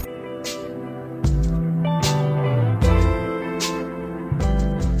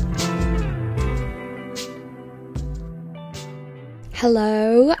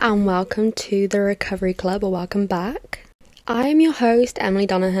Hello and welcome to the Recovery Club, or welcome back. I am your host, Emily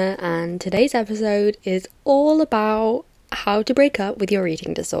Donaher, and today's episode is all about how to break up with your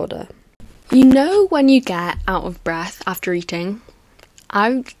eating disorder. You know when you get out of breath after eating?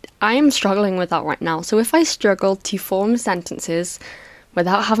 I am struggling with that right now, so if I struggle to form sentences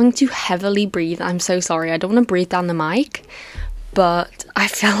without having to heavily breathe, I'm so sorry. I don't want to breathe down the mic, but I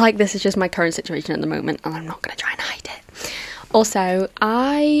feel like this is just my current situation at the moment and I'm not going to try and hide it. Also,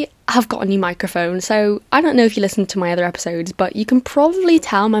 I have got a new microphone, so I don't know if you listened to my other episodes, but you can probably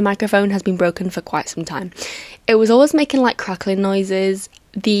tell my microphone has been broken for quite some time. It was always making like crackling noises.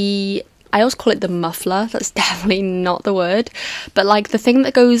 I always call it the muffler. That's definitely not the word, but like the thing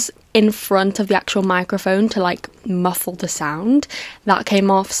that goes in front of the actual microphone to like muffle the sound, that came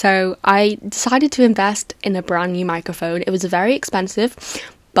off. So I decided to invest in a brand new microphone. It was very expensive,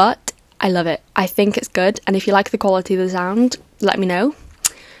 but I love it. I think it's good, and if you like the quality of the sound, let me know,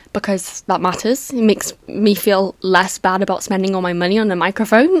 because that matters. It makes me feel less bad about spending all my money on a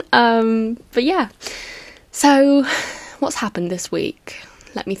microphone. But yeah, so what's happened this week?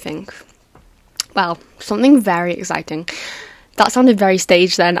 Let me think. Well, something very exciting. That sounded very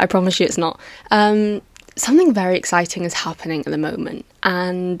staged then, I promise you it's not. Something very exciting is happening at the moment,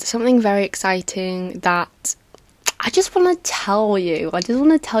 and something very exciting that I just want to tell you. I just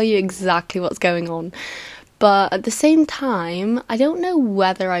want to tell you exactly what's going on. But at the same time, I don't know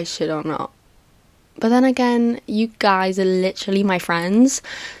whether I should or not. But then again, you guys are literally my friends,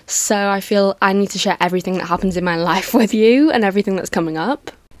 so I feel I need to share everything that happens in my life with you and everything that's coming up.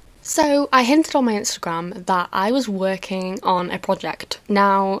 So I hinted on my Instagram that I was working on a project.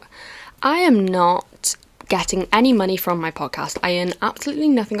 Now, I am not getting any money from my podcast. I earn absolutely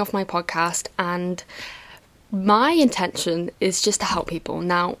nothing off my podcast, and my intention is just to help people.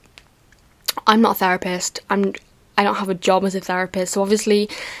 Now, I'm not a therapist. I don't have a job as a therapist, so obviously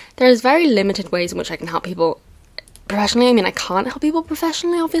there's very limited ways in which I can help people professionally. I mean, I can't help people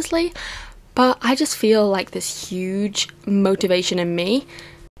professionally, obviously, but I just feel like this huge motivation in me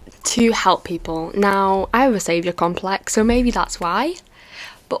to help people. Now, I have a saviour complex, so maybe that's why.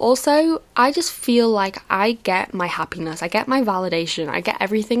 But also, I just feel like I get my happiness, I get my validation, I get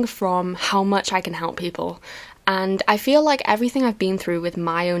everything from how much I can help people. And I feel like everything I've been through with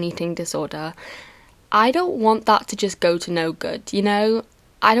my own eating disorder, I don't want that to just go to no good, you know?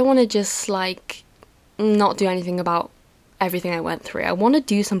 I don't want to just, like, not do anything about everything I went through. I want to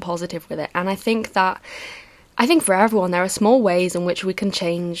do some positive with it. And I think for everyone, there are small ways in which we can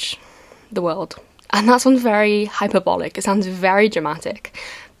change the world. And that sounds very hyperbolic, it sounds very dramatic.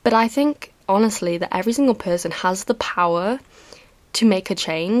 But I think, honestly, that every single person has the power to make a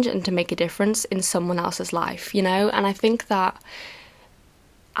change and to make a difference in someone else's life, you know? And I think that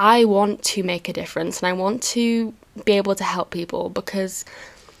I want to make a difference and I want to be able to help people, because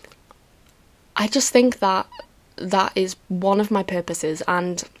I just think that that is one of my purposes.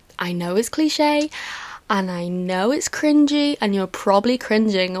 And I know it's cliche, and I know it's cringy, and you're probably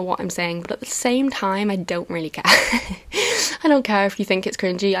cringing at what I'm saying, but at the same time, I don't really care. I don't care if you think it's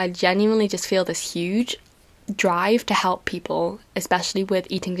cringy. I genuinely just feel this huge drive to help people, especially with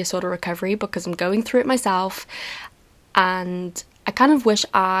eating disorder recovery, because I'm going through it myself, and I kind of wish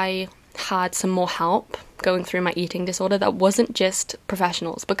I had some more help going through my eating disorder that wasn't just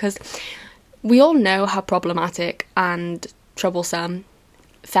professionals, because we all know how problematic and troublesome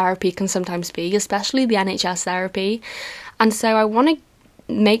therapy can sometimes be, especially the NHS therapy. And so I want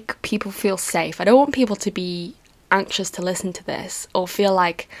to make people feel safe. I don't want people to be anxious to listen to this or feel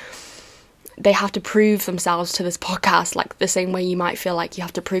like they have to prove themselves to this podcast, like the same way you might feel like you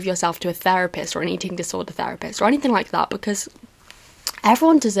have to prove yourself to a therapist or an eating disorder therapist or anything like that, because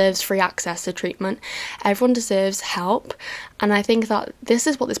everyone deserves free access to treatment. Everyone deserves help. And I think that this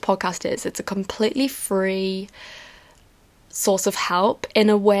is what this podcast is. It's a completely free source of help in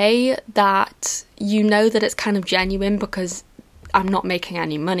a way that you know that it's kind of genuine, because I'm not making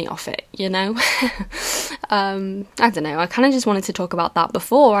any money off it, you know? I don't know, I kind of just wanted to talk about that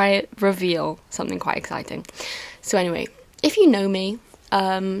before I reveal something quite exciting. So anyway, if you know me,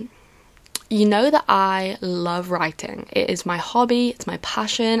 you know that I love writing. It is my hobby, it's my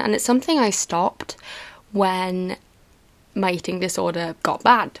passion, and it's something I stopped when my eating disorder got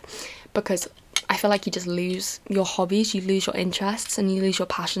bad, because I feel like you just lose your hobbies, you lose your interests, and you lose your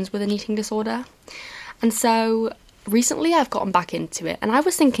passions with an eating disorder. And so recently I've gotten back into it, and I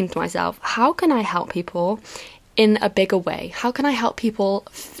was thinking to myself, how can I help people in a bigger way? How can I help people,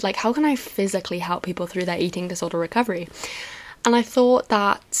 how can I physically help people through their eating disorder recovery? And I thought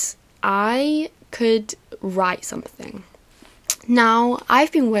that I could write something. Now,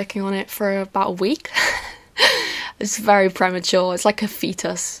 I've been working on it for about a week. It's very premature. It's like a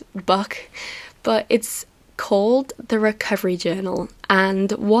fetus book, but it's called The Recovery Journal,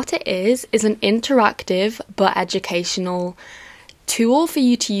 and what it is an interactive but educational tool for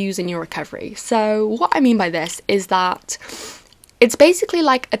you to use in your recovery. So what I mean by this is that it's basically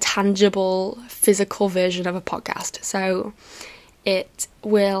like a tangible physical version of a podcast. So it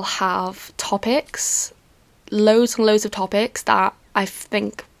will have topics, loads and loads of topics that I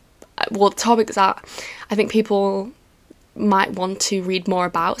think people might want to read more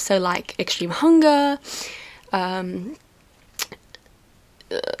about. So like extreme hunger,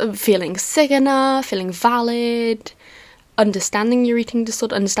 feeling sick enough, feeling valid, understanding your eating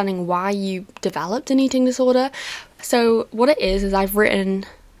disorder, understanding why you developed an eating disorder. So what it is I've written,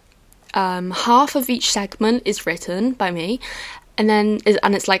 half of each segment is written by me, and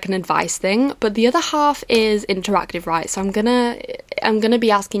it's like an advice thing, but the other half is interactive, right? So I'm gonna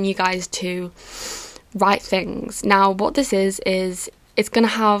be asking you guys to write things. Now what this is it's gonna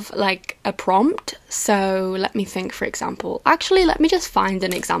have like a prompt. So let me think, for example. Actually, let me just find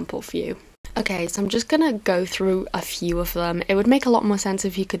an example for you. Okay, so I'm just gonna go through a few of them. It would make a lot more sense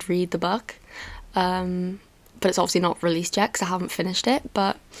if you could read the book, but it's obviously not released yet because I haven't finished it.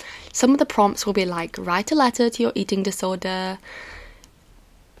 But some of the prompts will be like, write a letter to your eating disorder,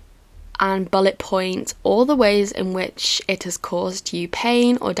 and bullet point all the ways in which it has caused you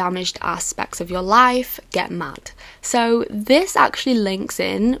pain or damaged aspects of your life. Get mad. So this actually links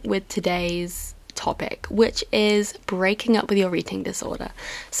in with today's topic, which is breaking up with your eating disorder.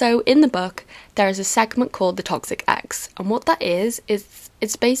 So in the book, there is a segment called The Toxic Ex, and what that is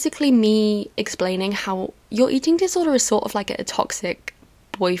it's basically me explaining how your eating disorder is sort of like a toxic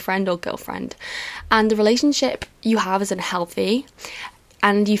boyfriend or girlfriend, and the relationship you have isn't healthy,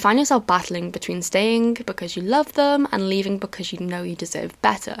 and you find yourself battling between staying because you love them and leaving because you know you deserve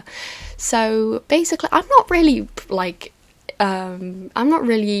better. So basically, I'm not really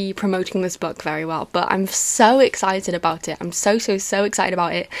promoting this book very well, but I'm so excited about it. I'm so excited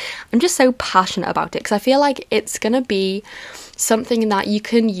about it. I'm just so passionate about it because I feel like it's going to be something that you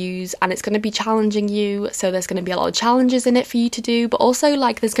can use, and it's going to be challenging you. So there's going to be a lot of challenges in it for you to do, but also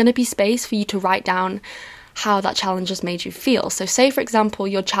like there's going to be space for you to write down how that challenge has made you feel. So say, for example,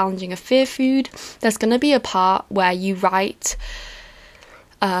 you're challenging a fear food, there's going to be a part where you write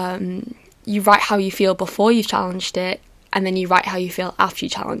how you feel before you've challenged it, and then you write how you feel after you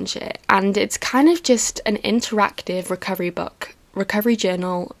challenge it. And it's kind of just an interactive recovery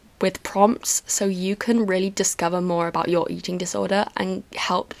journal with prompts, so you can really discover more about your eating disorder and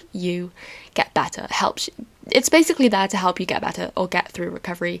help you get better. It's basically there to help you get better or get through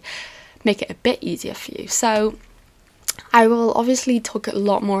recovery, make it a bit easier for you. So I will obviously talk a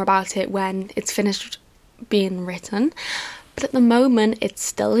lot more about it when it's finished being written, but at the moment it's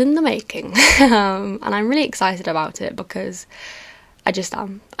still in the making. And I'm really excited about it because I just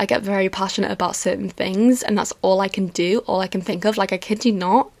am. I get very passionate about certain things, and that's all I can do, all I can think of. Like, I kid you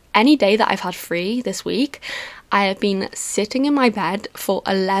not, any day that I've had free this week, I have been sitting in my bed for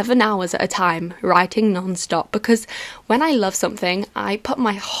 11 hours at a time, writing non-stop, because when I love something, I put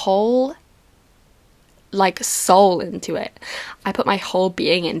my whole soul into it. I put my whole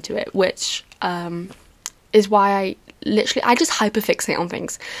being into it, which is why I just hyperfixate on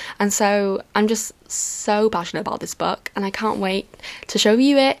things. And so I'm just so passionate about this book, and I can't wait to show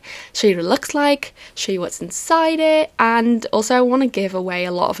you it, show you what it looks like, show you what's inside it, and also I want to give away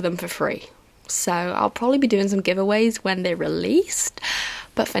a lot of them for free. So I'll probably be doing some giveaways when they're released,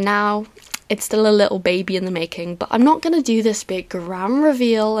 but for now it's still a little baby in the making. But I'm not going to do this big grand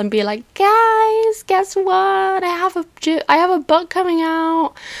reveal and be like, guys, guess what, I have a book coming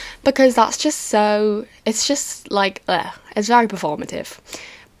out, because that's just so, it's just like, it's very performative.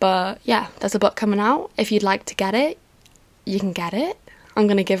 But yeah, there's a book coming out. If you'd like to get it, you can get it. I'm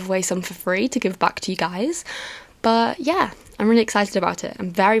going to give away some for free to give back to you guys. But yeah, I'm really excited about it.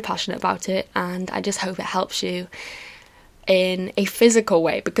 I'm very passionate about it, and I just hope it helps you in a physical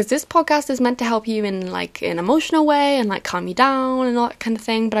way, because this podcast is meant to help you in like an emotional way and like calm you down and all that kind of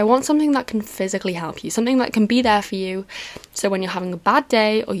thing, but I want something that can physically help you, something that can be there for you, so when you're having a bad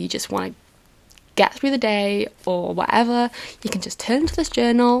day or you just want to get through the day or whatever, you can just turn to this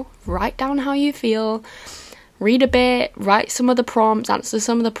journal, write down how you feel, read a bit, write some of the prompts, answer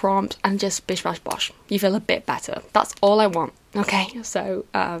some of the prompts, and just bish bash bosh, you feel a bit better. That's all I want. Okay, so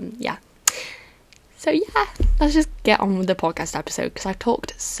yeah, let's just get on with the podcast episode, because I've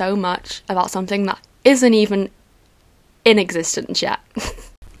talked so much about something that isn't even in existence yet.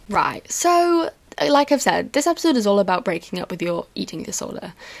 Right, so like I've said, this episode is all about breaking up with your eating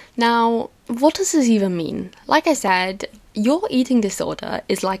disorder. Now, what does this even mean? Like I said, your eating disorder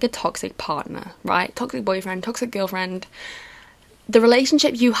is like a toxic partner, right? Toxic boyfriend, toxic girlfriend. The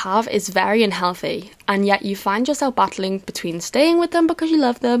relationship you have is very unhealthy, and yet you find yourself battling between staying with them because you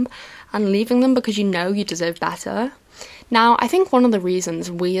love them and leaving them because you know you deserve better. Now, I think one of the reasons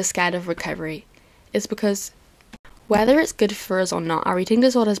we are scared of recovery is because whether it's good for us or not, our eating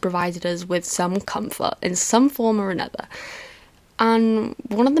disorder has provided us with some comfort in some form or another. And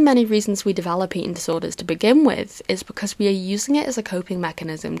one of the many reasons we develop eating disorders to begin with is because we are using it as a coping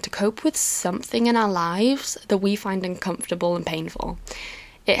mechanism to cope with something in our lives that we find uncomfortable and painful.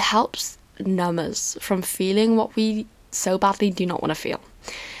 It helps numb us from feeling what we so badly do not want to feel.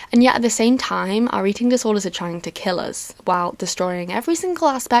 And yet at the same time, our eating disorders are trying to kill us while destroying every single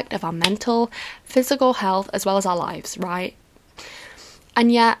aspect of our mental, physical health, as well as our lives, right?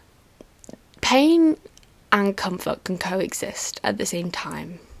 And yet, pain and comfort can coexist at the same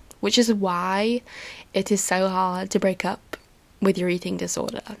time, which is why it is so hard to break up with your eating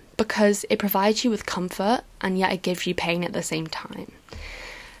disorder, because it provides you with comfort and yet it gives you pain at the same time.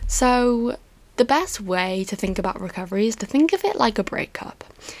 So the best way to think about recovery is to think of it like a breakup.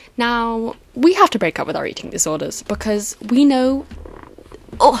 Now, we have to break up with our eating disorders because we know...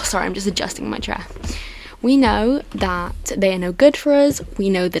 I'm just adjusting my chair. We know that they are no good for us. We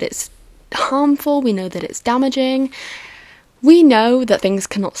know that it's harmful. We know that it's damaging. We know that things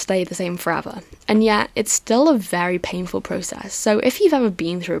cannot stay the same forever. And yet, it's still a very painful process. So if you've ever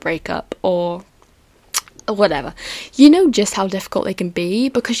been through a breakup or whatever, you know just how difficult they can be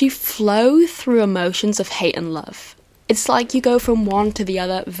because you flow through emotions of hate and love. It's like you go from one to the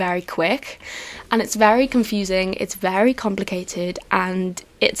other very quick, and it's very confusing, it's very complicated, and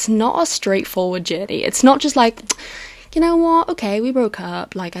it's not a straightforward journey. It's not just like, you know what, okay, we broke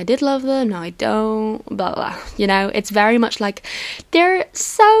up, like, I did love them, now I don't, blah, blah, you know, it's very much like, they're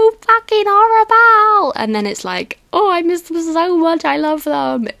so fucking horrible, and then it's like, oh, I miss them so much, I love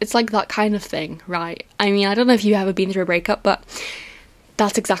them. It's like that kind of thing, right? I mean, I don't know if you've ever been through a breakup, but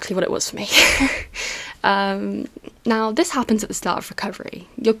that's exactly what it was for me. Now, this happens at the start of recovery.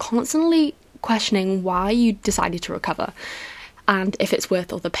 You're constantly questioning why you decided to recover and if it's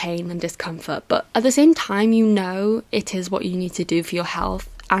worth all the pain and discomfort, but at the same time, you know it is what you need to do for your health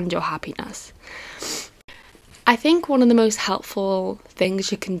and your happiness. I think one of the most helpful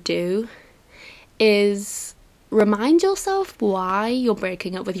things you can do is remind yourself why you're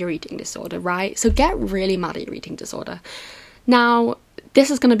breaking up with your eating disorder, right? So get really mad at your eating disorder. Now, this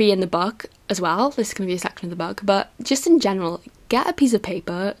is going to be in the book as well. This is going to be a section of the book, but just in general, get a piece of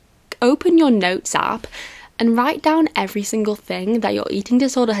paper, open your notes app, and write down every single thing that your eating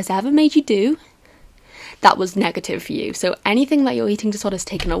disorder has ever made you do that was negative for you. So anything that your eating disorder has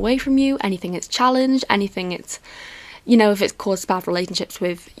taken away from you, anything it's challenged, anything it's, you know, if it's caused bad relationships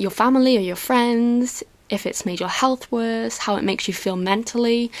with your family or your friends, if it's made your health worse, how it makes you feel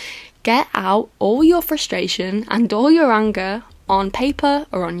mentally, get out all your frustration and all your anger on paper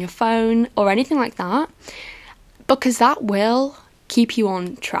or on your phone or anything like that, because that will keep you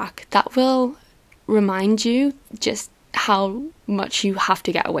on track. That will remind you just how much you have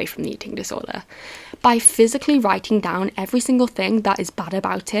to get away from the eating disorder. By physically writing down every single thing that is bad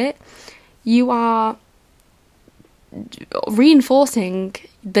about it, you are reinforcing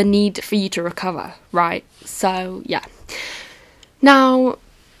the need for you to recover, right? So, yeah. Now,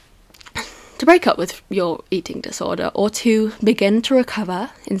 to break up with your eating disorder or to begin to recover,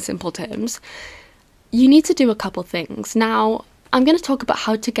 in simple terms, you need to do a couple things. Now, I'm going to talk about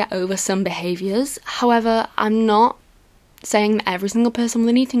how to get over some behaviours. However, I'm not saying that every single person with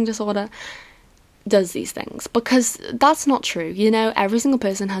an eating disorder does these things, because that's not true. You know, every single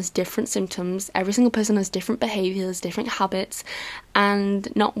person has different symptoms, every single person has different behaviours, different habits, and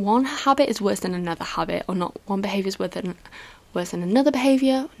not one habit is worse than another habit, or not one behaviour is worse than another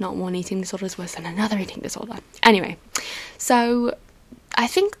behaviour, not one eating disorder is worse than another eating disorder. Anyway, so I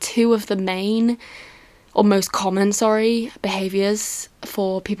think two of the main or most common, behaviours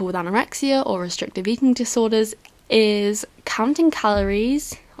for people with anorexia or restrictive eating disorders is counting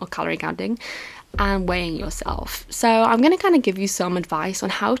calories, or calorie counting, and weighing yourself. So I'm going to kind of give you some advice on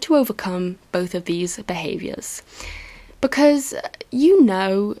how to overcome both of these behaviours, because you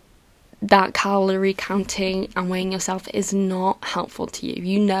know that calorie counting and weighing yourself is not helpful to you.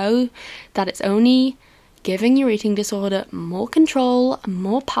 You know that it's only giving your eating disorder more control,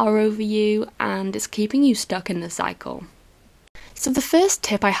 more power over you, and it's keeping you stuck in the cycle. So the first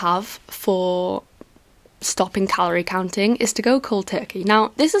tip I have for stopping calorie counting is to go cold turkey.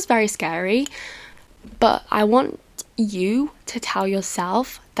 Now, this is very scary, but I want you to tell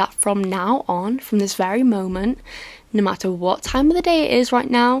yourself that from now on, from this very moment, no matter what time of the day it is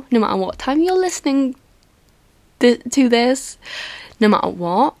right now, no matter what time you're listening to this, no matter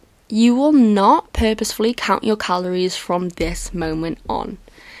what, you will not purposefully count your calories from this moment on.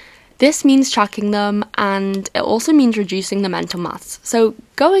 This means tracking them, and it also means reducing the mental maths. So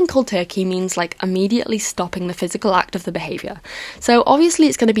going cold turkey means like immediately stopping the physical act of the behaviour. So obviously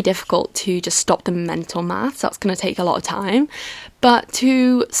it's going to be difficult to just stop the mental maths. That's going to take a lot of time. But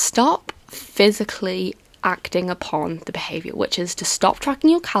to stop physically acting upon the behaviour, which is to stop tracking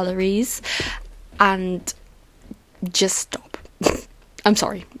your calories and just stop. I'm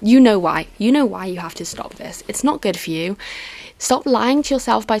sorry. You know why. You know why you have to stop this. It's not good for you. Stop lying to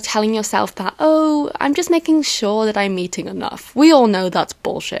yourself by telling yourself that, oh, I'm just making sure that I'm eating enough. We all know that's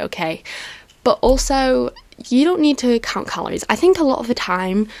bullshit, okay? But also, you don't need to count calories. I think a lot of the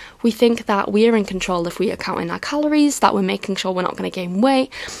time we think that we are in control if we are counting our calories, that we're making sure we're not going to gain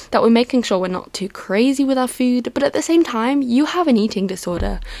weight, that we're making sure we're not too crazy with our food. But at the same time, you have an eating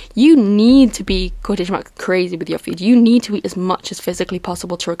disorder. You need to be crazy with your food. You need to eat as much as physically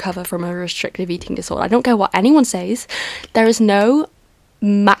possible to recover from a restrictive eating disorder. I don't care what anyone says. There is no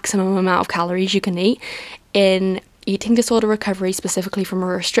maximum amount of calories you can eat in eating disorder recovery, specifically from a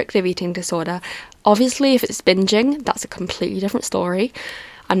restrictive eating disorder. Obviously, if it's binging, that's a completely different story.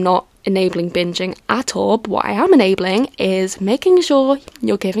 I'm not enabling binging at all, but what I am enabling is making sure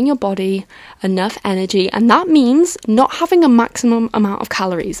you're giving your body enough energy, and that means not having a maximum amount of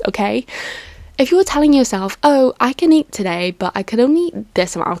calories, okay? If you're telling yourself, oh, I can eat today, but I can only eat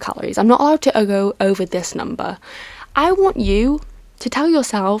this amount of calories, I'm not allowed to go over this number, I want you to tell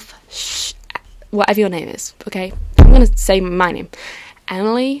yourself, shh, whatever your name is, okay? I'm going to say my name.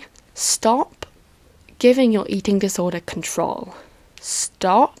 Emily, stop giving your eating disorder control.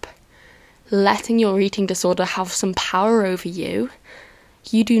 Stop letting your eating disorder have some power over you.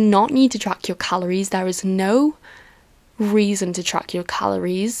 You do not need to track your calories. There is no reason to track your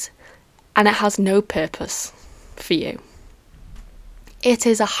calories, and it has no purpose for you. It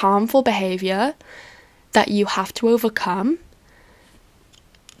is a harmful behaviour that you have to overcome,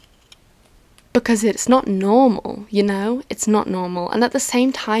 because it's not normal, you know? It's not normal. And at the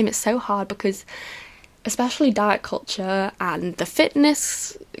same time, it's so hard because especially diet culture and the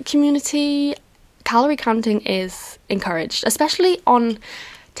fitness community, calorie counting is encouraged, especially on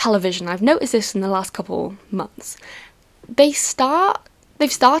television. I've noticed this in the last couple months. They've started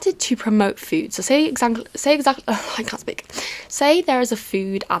to promote food. So say there is a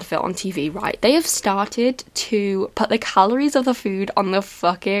food advert on TV, right? They have started to put the calories of the food on the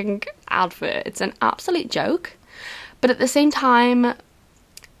fucking advert. It's an absolute joke. But at the same time,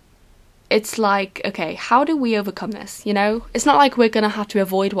 it's like, okay, how do we overcome this? You know, it's not like we're going to have to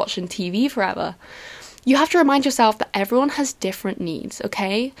avoid watching TV forever. You have to remind yourself that everyone has different needs,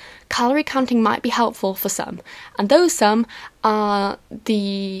 okay? Calorie counting might be helpful for some, and those some are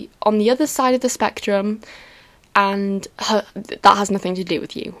on the other side of the spectrum, and that has nothing to do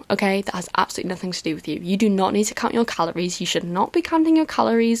with you, okay? That has absolutely nothing to do with you. You do not need to count your calories. You should not be counting your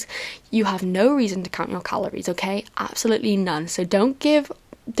calories. You have no reason to count your calories, okay? Absolutely none. So don't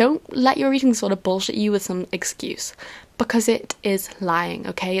let your eating disorder bullshit you with some excuse, because it is lying,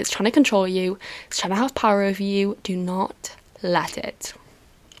 okay? It's trying to control you. It's trying to have power over you. Do not let it.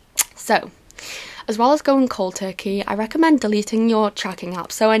 So, as well as going cold turkey, I recommend deleting your tracking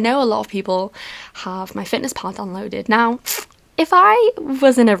apps. So I know a lot of people have MyFitnessPal downloaded. Now, if I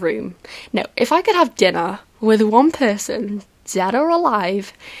was in a room, if I could have dinner with one person, dead or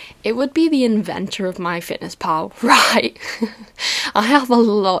alive, it would be the inventor of MyFitnessPal, right? I have a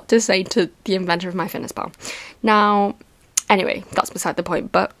lot to say to the inventor of MyFitnessPal. Now, anyway, that's beside the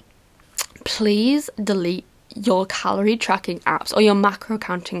point, but please delete your calorie tracking apps or your macro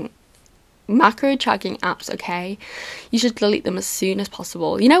tracking apps, okay? You should delete them as soon as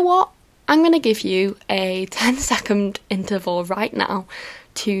possible. You know what? I'm going to give you a 10-second interval right now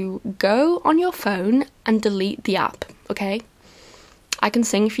to go on your phone and delete the app, okay? I can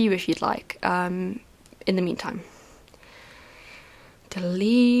sing for you if you'd like, in the meantime.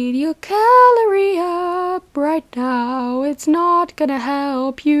 Delete your calorie app right now. It's not gonna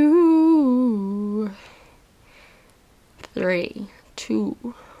help you. 3,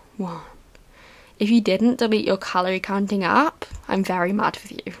 2, 1. If you didn't delete your calorie counting app, I'm very mad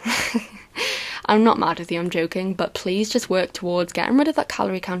with you. I'm not mad with you, I'm joking, but please just work towards getting rid of that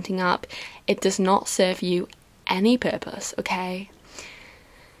calorie counting app. It does not serve you any purpose, okay?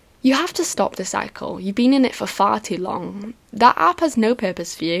 You have to stop the cycle. You've been in it for far too long. That app has no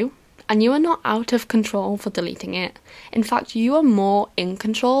purpose for you, and you are not out of control for deleting it. In fact, you are more in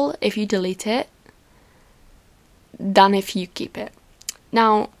control if you delete it than if you keep it.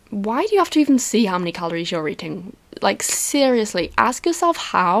 Now, why do you have to even see how many calories you're eating? Like, seriously, ask yourself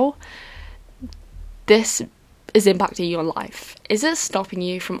how this is impacting your life? Is it stopping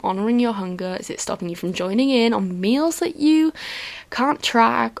you from honouring your hunger? Is it stopping you from joining in on meals that you can't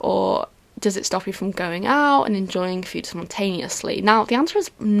track? Or does it stop you from going out and enjoying food spontaneously? Now, the answer is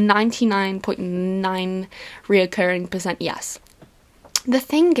 99.9 reoccurring % yes. The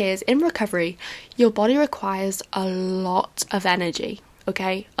thing is, in recovery, your body requires a lot of energy,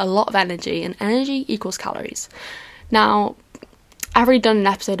 okay? A lot of energy, and energy equals calories. Now, I've already done an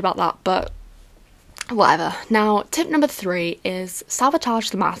episode about that, but whatever. Now, tip number 3 is sabotage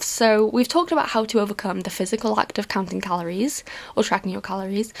the maths. So we've talked about how to overcome the physical act of counting calories or tracking your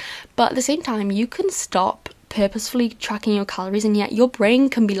calories, but at the same time, you can stop purposefully tracking your calories, and yet your brain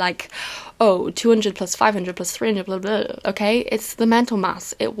can be like, oh, 200 plus 500 plus 300, blah, blah, blah. Okay? It's the mental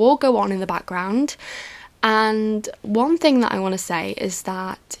maths. It will go on in the background. And one thing that I want to say is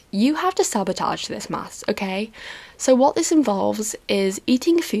that you have to sabotage this maths, okay? So what this involves is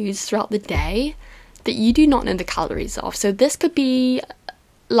eating foods throughout the day that you do not know the calories of. So this could be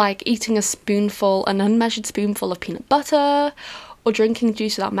like eating an unmeasured spoonful of peanut butter, or drinking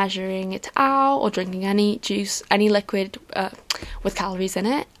juice without measuring it out, or drinking any juice, any liquid with calories in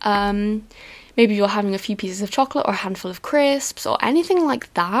it. Maybe you're having a few pieces of chocolate or a handful of crisps or anything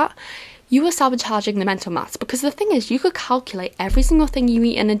like that. You are sabotaging the mental maths, because the thing is, you could calculate every single thing you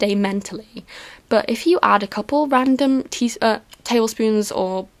eat in a day mentally, but if you add a couple random tablespoons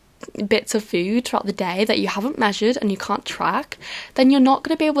or bits of food throughout the day that you haven't measured and you can't track, then you're not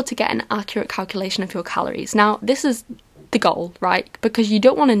going to be able to get an accurate calculation of your calories. Now, this is the goal, right? Because you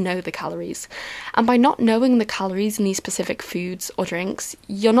don't want to know the calories, and by not knowing the calories in these specific foods or drinks,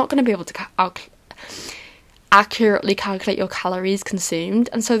 you're not going to be able to accurately calculate your calories consumed,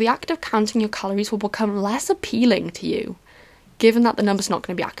 and so the act of counting your calories will become less appealing to you, given that the number's not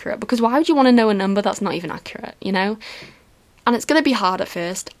going to be accurate. Because why would you want to know a number that's not even accurate, you know? And it's going to be hard at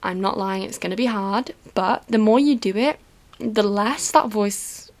first. I'm not lying, it's going to be hard, but the more you do it, the less that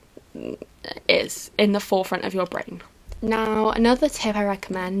voice is in the forefront of your brain. Now, another tip I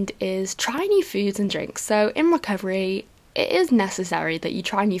recommend is try new foods and drinks. So in recovery, it is necessary that you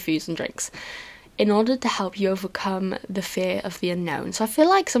try new foods and drinks in order to help you overcome the fear of the unknown. So I feel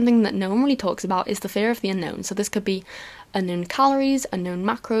like something that no one really talks about is the fear of the unknown. So this could be unknown calories, unknown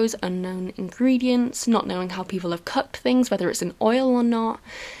macros, unknown ingredients, not knowing how people have cooked things, whether it's in oil or not.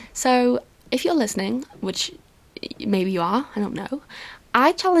 So if you're listening, which maybe you are, I don't know,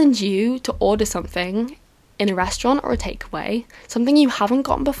 I challenge you to order something in a restaurant or a takeaway, something you haven't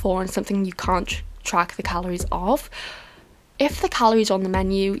gotten before and something you can't track the calories of. If the calories are on the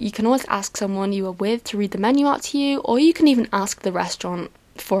menu, you can always ask someone you are with to read the menu out to you, or you can even ask the restaurant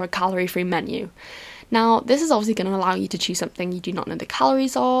for a calorie-free menu. Now, this is obviously going to allow you to choose something you do not know the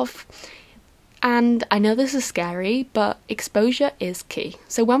calories of. And I know this is scary, but exposure is key.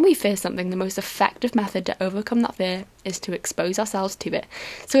 So when we fear something, the most effective method to overcome that fear is to expose ourselves to it.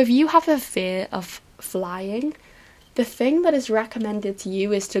 So if you have a fear of flying, the thing that is recommended to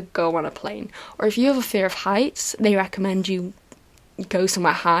you is to go on a plane. Or if you have a fear of heights, they recommend you go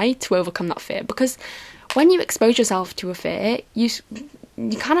somewhere high to overcome that fear. Because when you expose yourself to a fear, you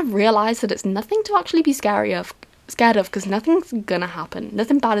kind of realise that it's nothing to actually be scared of, because nothing's gonna happen.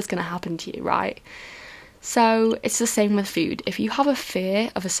 Nothing bad is gonna happen to you, right? So it's the same with food. If you have a fear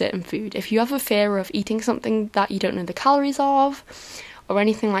of a certain food, if you have a fear of eating something that you don't know the calories of, or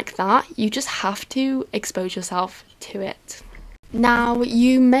anything like that, you just have to expose yourself to it. Now,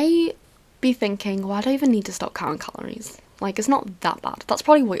 you may be thinking, why do I even need to stop counting calories? Like, it's not that bad. That's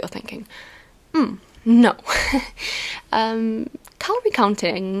probably what you're thinking. No. Calorie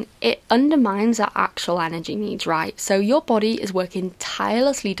counting, it undermines our actual energy needs, right? So your body is working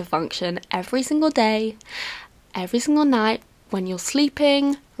tirelessly to function every single day, every single night, when you're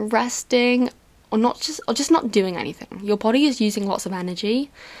sleeping, resting, or just not doing anything. Your body is using lots of energy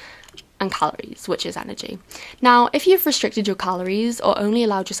and calories, which is energy. Now, if you've restricted your calories or only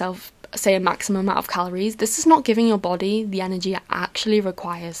allowed yourself, say, a maximum amount of calories, this is not giving your body the energy it actually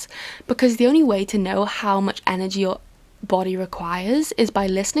requires, because the only way to know how much energy your body requires is by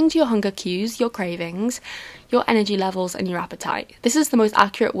listening to your hunger cues, your cravings, your energy levels, and your appetite. This is the most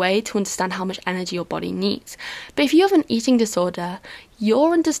accurate way to understand how much energy your body needs. But if you have an eating disorder,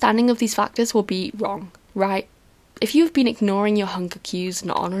 your understanding of these factors will be wrong, right? If you've been ignoring your hunger cues,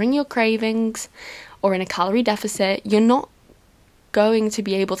 not honouring your cravings, or in a calorie deficit, you're not going to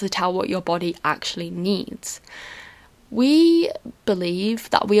be able to tell what your body actually needs. We believe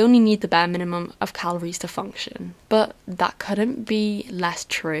that we only need the bare minimum of calories to function, but that couldn't be less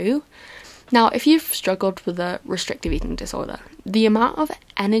true. Now, if you've struggled with a restrictive eating disorder, the amount of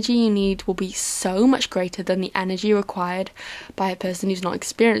energy you need will be so much greater than the energy required by a person who's not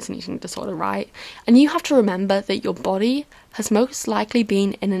experienced an eating disorder, right? And you have to remember that your body has most likely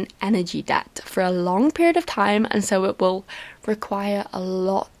been in an energy debt for a long period of time, and so it will require a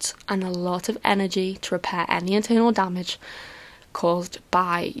lot of energy to repair any internal damage caused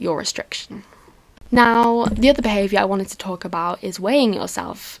by your restriction. Now, the other behaviour I wanted to talk about is weighing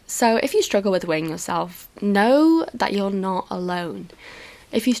yourself. So if you struggle with weighing yourself, know that you're not alone.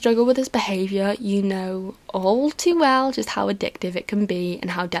 If you struggle with this behaviour, you know all too well just how addictive it can be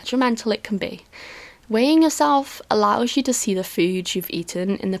and how detrimental it can be. Weighing yourself allows you to see the foods you've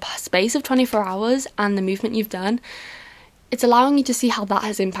eaten in the space of 24 hours and the movement you've done. It's allowing you to see how that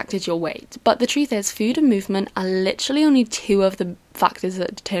has impacted your weight. But the truth is, food and movement are literally only two of the factors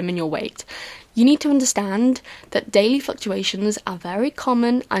that determine your weight. You need to understand that daily fluctuations are very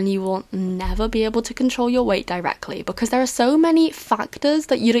common and you will never be able to control your weight directly because there are so many factors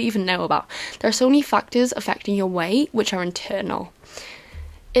that you don't even know about. There are so many factors affecting your weight which are internal.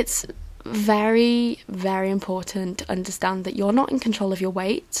 It's very, very important to understand that you're not in control of your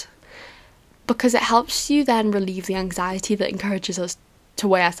weight because it helps you then relieve the anxiety that encourages us to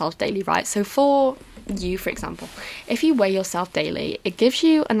weigh ourselves daily, right? So for you, for example, if you weigh yourself daily, it gives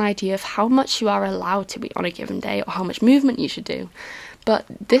you an idea of how much you are allowed to eat on a given day or how much movement you should do. But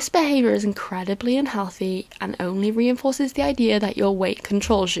this behaviour is incredibly unhealthy and only reinforces the idea that your weight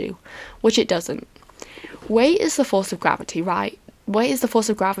controls you, which it doesn't. Weight is the force of gravity, right? Weight is the force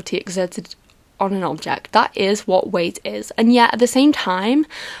of gravity exerted on an object. That is what weight is. And yet, at the same time,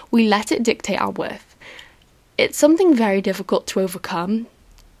 we let it dictate our worth. It's something very difficult to overcome,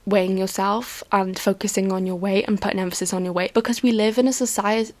 weighing yourself and focusing on your weight and putting emphasis on your weight, because we live in a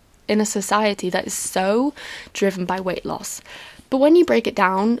society that is so driven by weight loss. But when you break it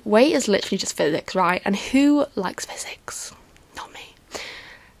down, weight is literally just physics, right? And who likes physics? Not me.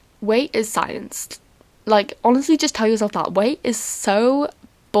 Weight is science. Like, honestly, just tell yourself that. Weight is so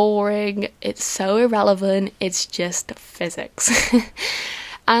boring, it's so irrelevant, it's just physics.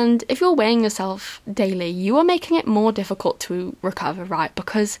 And if you're weighing yourself daily, you are making it more difficult to recover, right?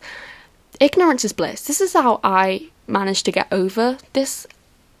 Because ignorance is bliss. This is how I managed to get over this.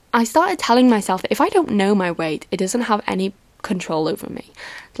 I started telling myself that if I don't know my weight, it doesn't have any control over me.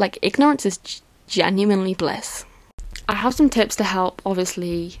 Like, ignorance is genuinely bliss. I have some tips to help,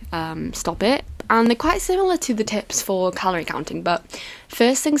 obviously, stop it. And they're quite similar to the tips for calorie counting. But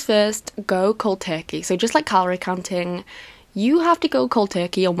first things first, go cold turkey. So just like calorie counting, you have to go cold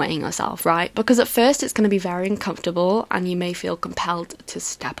turkey on weighing yourself, right? Because at first it's going to be very uncomfortable and you may feel compelled to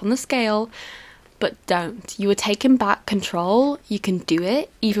step on the scale, but don't. You are taking back control. You can do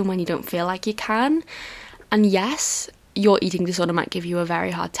it even when you don't feel like you can. And yes, your eating disorder might give you a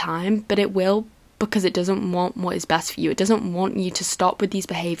very hard time, but it will, because it doesn't want what is best for you. It doesn't want you to stop with these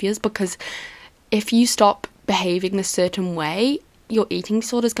behaviours, because if you stop behaving a certain way, your eating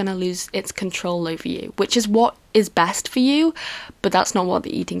disorder is going to lose its control over you, which is what is best for you, but that's not what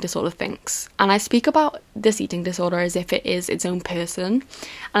the eating disorder thinks. And I speak about this eating disorder as if it is its own person,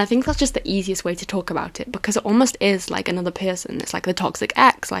 and I think that's just the easiest way to talk about it, because it almost is like another person. It's like the toxic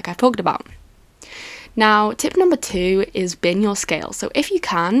ex, like I've talked about. Now, tip number 2 is bin your scales. So if you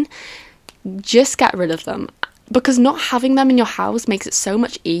can, just get rid of them. Because not having them in your house makes it so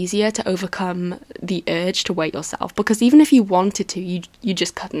much easier to overcome the urge to weigh yourself. Because even if you wanted to, you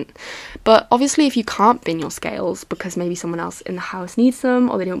just couldn't. But obviously, if you can't bin your scales because maybe someone else in the house needs them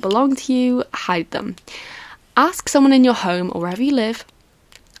or they don't belong to you, hide them. Ask someone in your home or wherever you live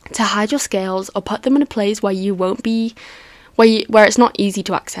to hide your scales or put them in a place where you won't be, where it's not easy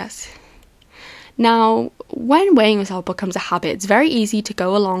to access. Now, when weighing yourself becomes a habit, it's very easy to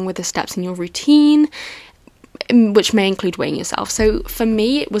go along with the steps in your routine, which may include weighing yourself. So for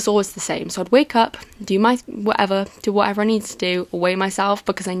me, it was always the same. So I'd wake up, do whatever I needed to do, or weigh myself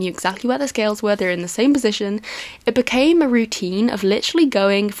because I knew exactly where the scales were. They're in the same position. It became a routine of literally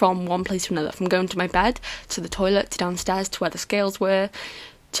going from one place to another, from going to my bed, to the toilet, to downstairs, to where the scales were,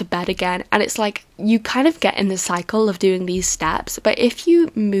 to bed again. And it's like you kind of get in the cycle of doing these steps. But if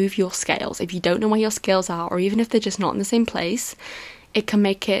you move your scales, if you don't know where your scales are, or even if they're just not in the same place, it can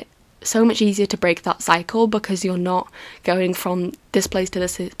make it so much easier to break that cycle, because you're not going from this place to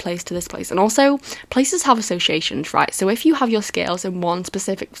this place to this place. And also, places have associations, right? So if you have your scales in one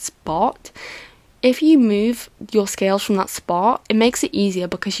specific spot, if you move your scales from that spot, it makes it easier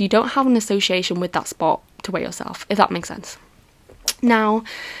because you don't have an association with that spot to weigh yourself, if that makes sense. Now,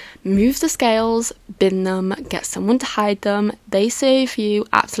 move the scales, bin them, get someone to hide them. They serve you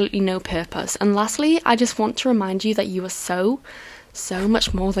absolutely no purpose. And lastly, I just want to remind you that you are so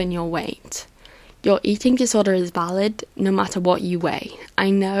much more than your weight. Your eating disorder is valid no matter what you weigh. I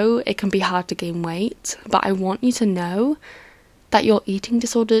know it can be hard to gain weight, but I want you to know that your eating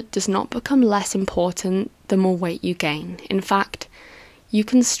disorder does not become less important the more weight you gain. In fact, you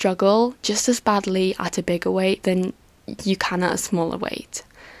can struggle just as badly at a bigger weight than you can at a smaller weight.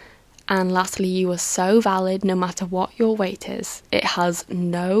 And lastly, you are so valid no matter what your weight is. It has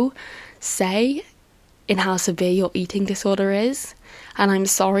no say in how severe your eating disorder is. And I'm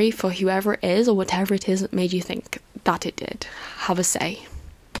sorry for whoever it is or whatever it is that made you think that it did have a say.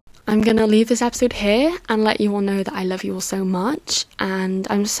 I'm going to leave this episode here and let you all know that I love you all so much. And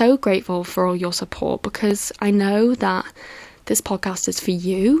I'm so grateful for all your support, because I know that this podcast is for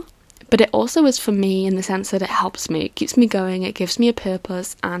you, but it also is for me in the sense that it helps me, it keeps me going, it gives me a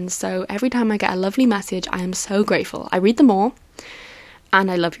purpose. And so every time I get a lovely message, I am so grateful. I read them all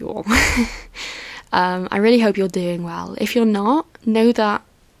and I love you all. I really hope you're doing well. If you're not, know that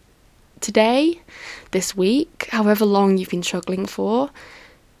today, this week, however long you've been struggling for,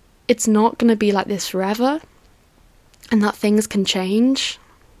 it's not going to be like this forever, and that things can change,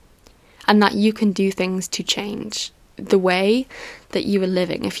 and that you can do things to change the way that you are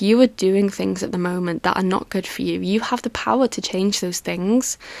living. If you are doing things at the moment that are not good for you, you have the power to change those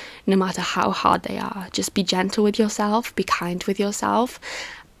things no matter how hard they are. Just be gentle with yourself, be kind with yourself,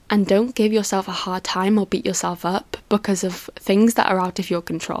 and don't give yourself a hard time or beat yourself up because of things that are out of your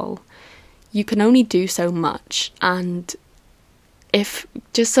control. You can only do so much, and if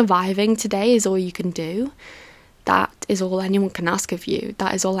just surviving today is all you can do, that is all anyone can ask of you.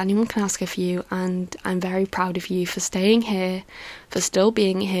 That is all anyone can ask of you, and I'm very proud of you for staying here, for still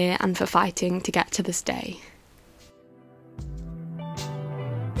being here, and for fighting to get to this day.